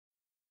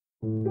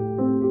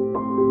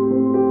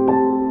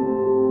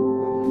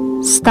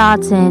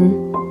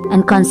Starting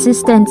and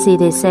consistency,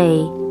 they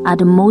say, are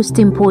the most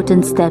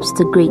important steps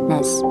to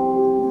greatness.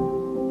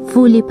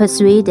 Fully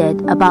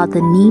persuaded about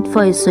the need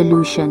for a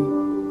solution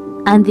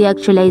and the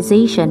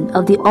actualization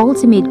of the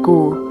ultimate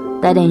goal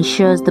that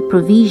ensures the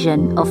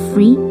provision of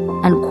free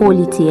and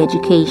quality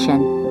education.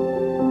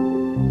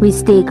 We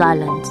stay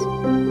gallant,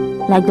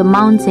 like the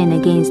mountain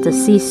against the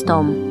sea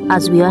storm,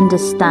 as we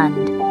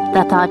understand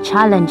that our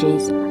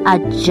challenges are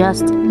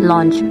just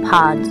launch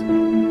pads.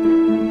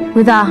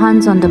 With our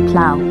hands on the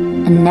plow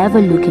and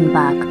never looking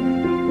back,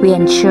 we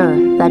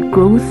ensure that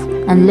growth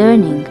and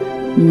learning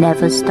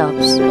never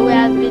stops. We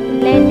have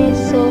been learning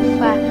so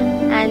far,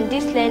 and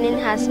this learning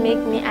has made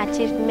me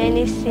achieve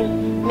many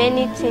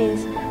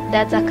things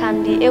that I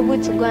can be able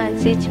to go and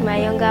teach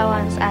my younger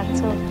ones at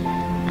home,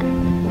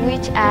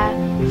 which are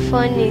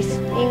phonics,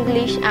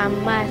 English and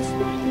maths.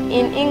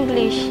 In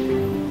English,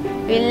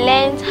 we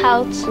learned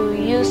how to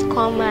use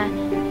comma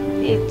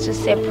to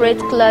separate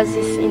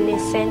clauses in a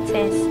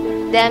sentence.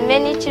 There are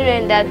many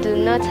children that do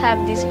not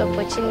have this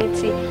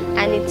opportunity,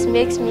 and it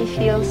makes me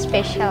feel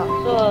special.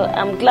 So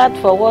I'm glad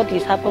for what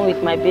is happening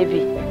with my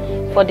baby,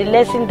 for the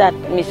lesson that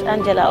Miss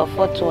Angela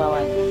offered to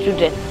our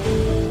children.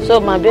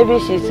 So my baby,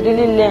 she's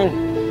really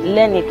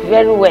learn it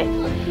very well.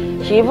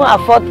 She even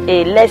afford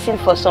a lesson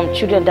for some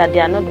children that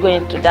they are not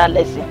going to that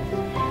lesson.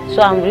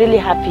 So I'm really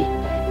happy.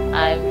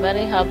 I'm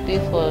very happy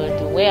for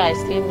the way I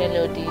see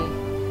Melody,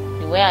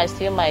 the way I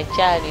see my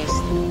child is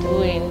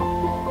doing.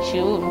 She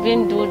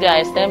even do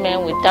the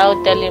assignment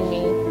without telling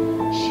me.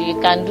 She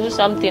can do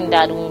something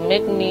that will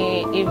make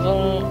me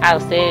even,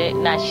 I'll say,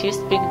 now she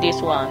speak this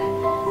one.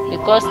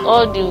 Because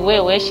all the way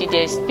where she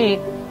dey speak,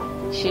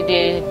 she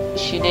dey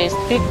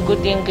speak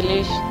good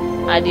English.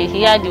 I dey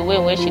hear the way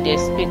where she dey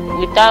speak.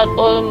 Without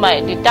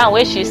the time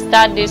where she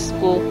start this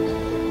school,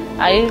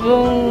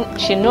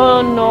 she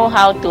no know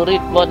how to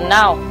read, but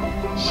now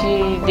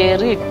she dey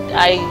read.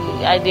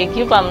 I dey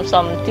give am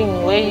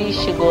something where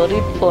she go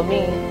read for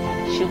me.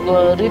 She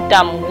go read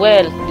them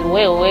well, the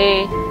way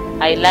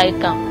I like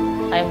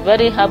them. I'm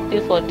very happy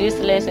for this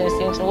lesson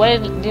since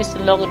when this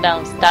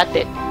lockdown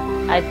started.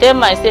 I tell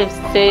myself,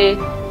 say,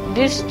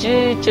 these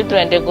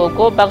children, they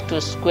go back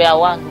to square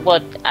one.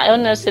 But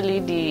honestly,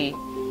 the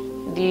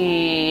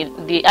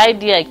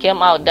idea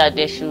came out that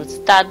they should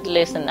start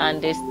lesson, and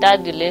they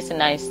start the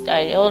lesson. I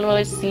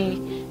always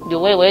see the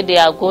way where they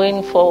are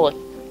going forward.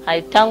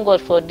 I thank God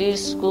for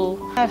this school.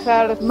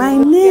 My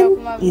name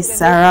is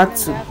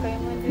Saratu.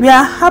 We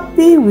are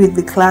happy with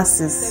the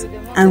classes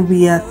and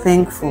we are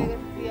thankful.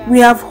 We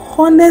have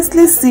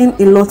honestly seen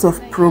a lot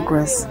of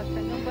progress.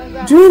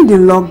 During the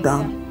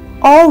lockdown,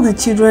 all the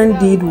children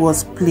did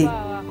was play.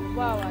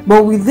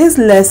 But with these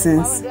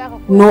lessons,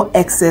 no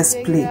excess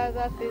play.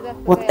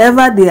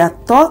 Whatever they are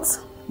taught,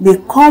 they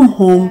come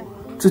home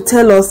to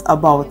tell us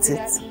about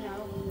it.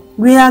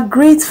 We are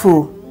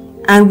grateful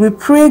and we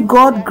pray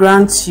God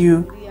grants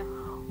you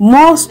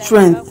more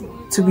strength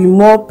to be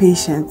more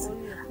patient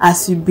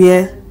as you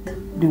bear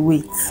the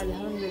weight.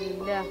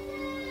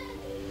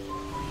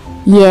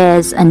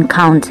 Years and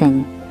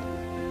counting.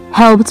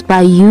 Helped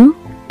by you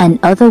and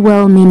other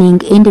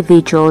well-meaning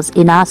individuals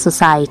in our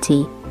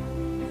society,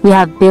 we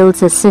have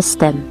built a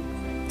system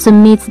to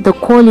meet the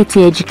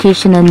quality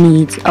educational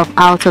needs of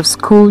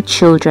out-of-school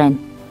children.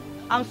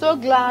 I'm so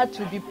glad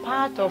to be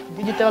part of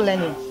digital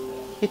learning.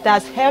 It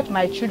has helped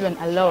my children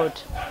a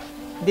lot.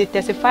 They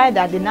testify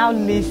that they now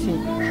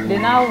listen, they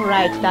now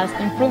write. It has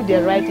improved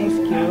their writing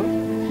skills,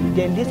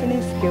 their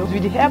listening skills.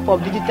 With the help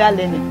of digital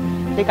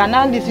learning, they can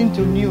now listen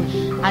to news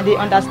and they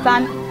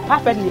understand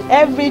perfectly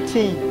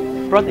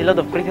everything. Brought a lot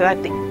of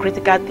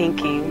critical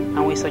thinking,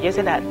 and we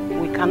suggested that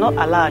we cannot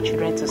allow our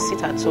children to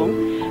sit at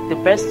home. The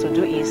best to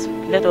do is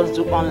let us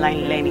do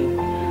online learning.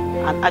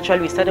 And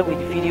actually we started with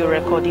video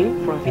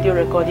recording. From video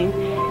recording,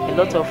 a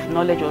lot of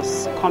knowledge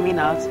was coming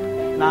out.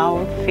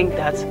 Now think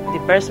that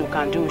the best we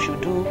can do,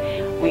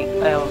 we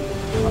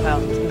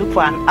look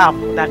for an app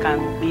that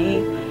can be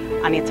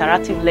an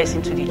interactive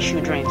lesson to the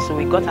children. So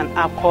we got an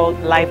app called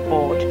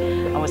Liveboard,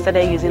 and we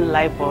started using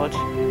Liveboard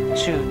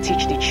to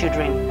teach the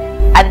children.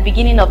 At the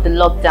beginning of the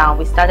lockdown,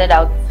 we started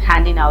out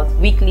handing out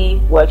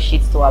weekly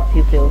worksheets to our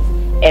pupils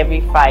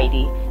every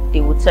Friday.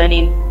 They would turn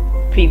in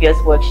previous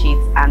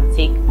worksheets and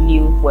take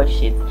new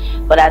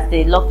worksheets. But as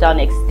the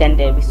lockdown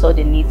extended, we saw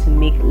the need to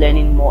make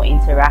learning more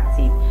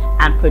interactive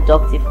and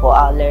productive for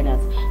our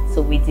learners.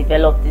 So we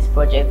developed this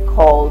project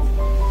called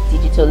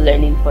Digital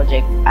Learning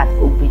Project at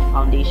Oakbridge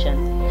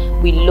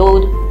Foundation. We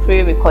load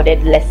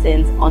pre-recorded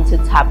lessons onto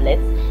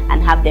tablets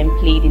and have them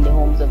played in the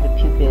homes of the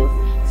pupils,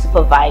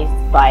 supervised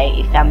by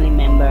a family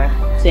member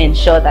to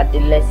ensure that the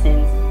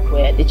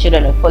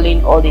children are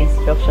following all the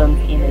instructions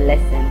in the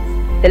lessons.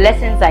 The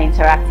lessons are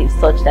interactive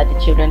such that the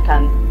children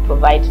can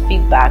provide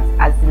feedback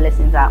as the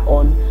lessons are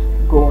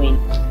ongoing.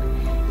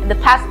 In the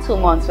past 2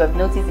 months, we have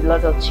noticed a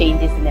lot of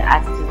changes in the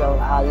attitudes of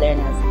our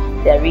learners.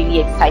 They're really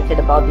excited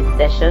about this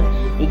session.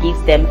 It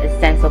gives them a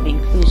sense of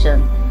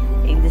inclusion.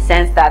 in the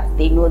sense that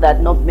they know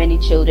that not many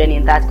children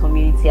in that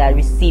community are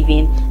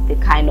receiving the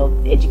kind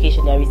of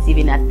education they are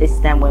receiving at this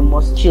time, when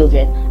most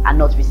children are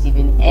not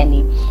receiving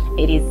any.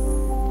 It is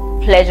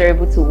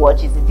pleasurable to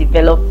watch. It's a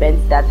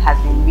development that has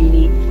been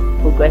really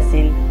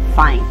progressing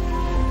fine.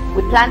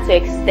 We plan to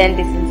extend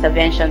this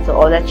intervention to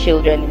other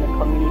children in the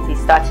community,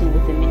 starting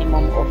with a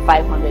minimum of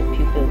 500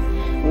 pupils.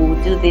 We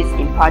will do this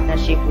in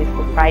partnership with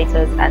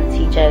proprietors and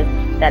teachers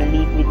that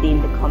live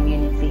within the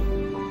community.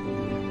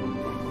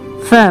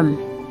 Firm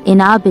in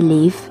our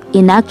belief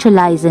in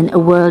actualizing a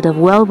world of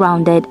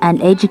well-rounded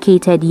and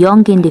educated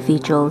young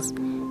individuals,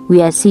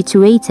 we are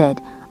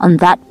situated on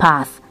that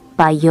path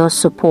by your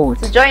support.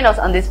 To join us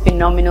on this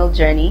phenomenal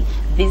journey,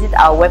 visit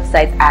our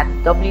website at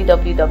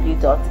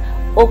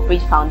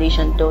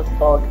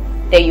www.oakbridgefoundation.org.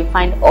 There you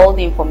find all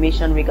the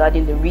information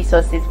regarding the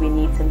resources we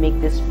need to make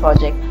this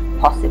project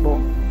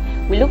possible.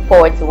 We look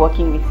forward to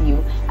working with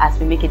you as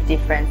we make a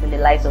difference in the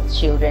lives of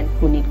children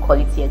who need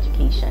quality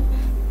education.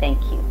 Thank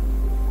you.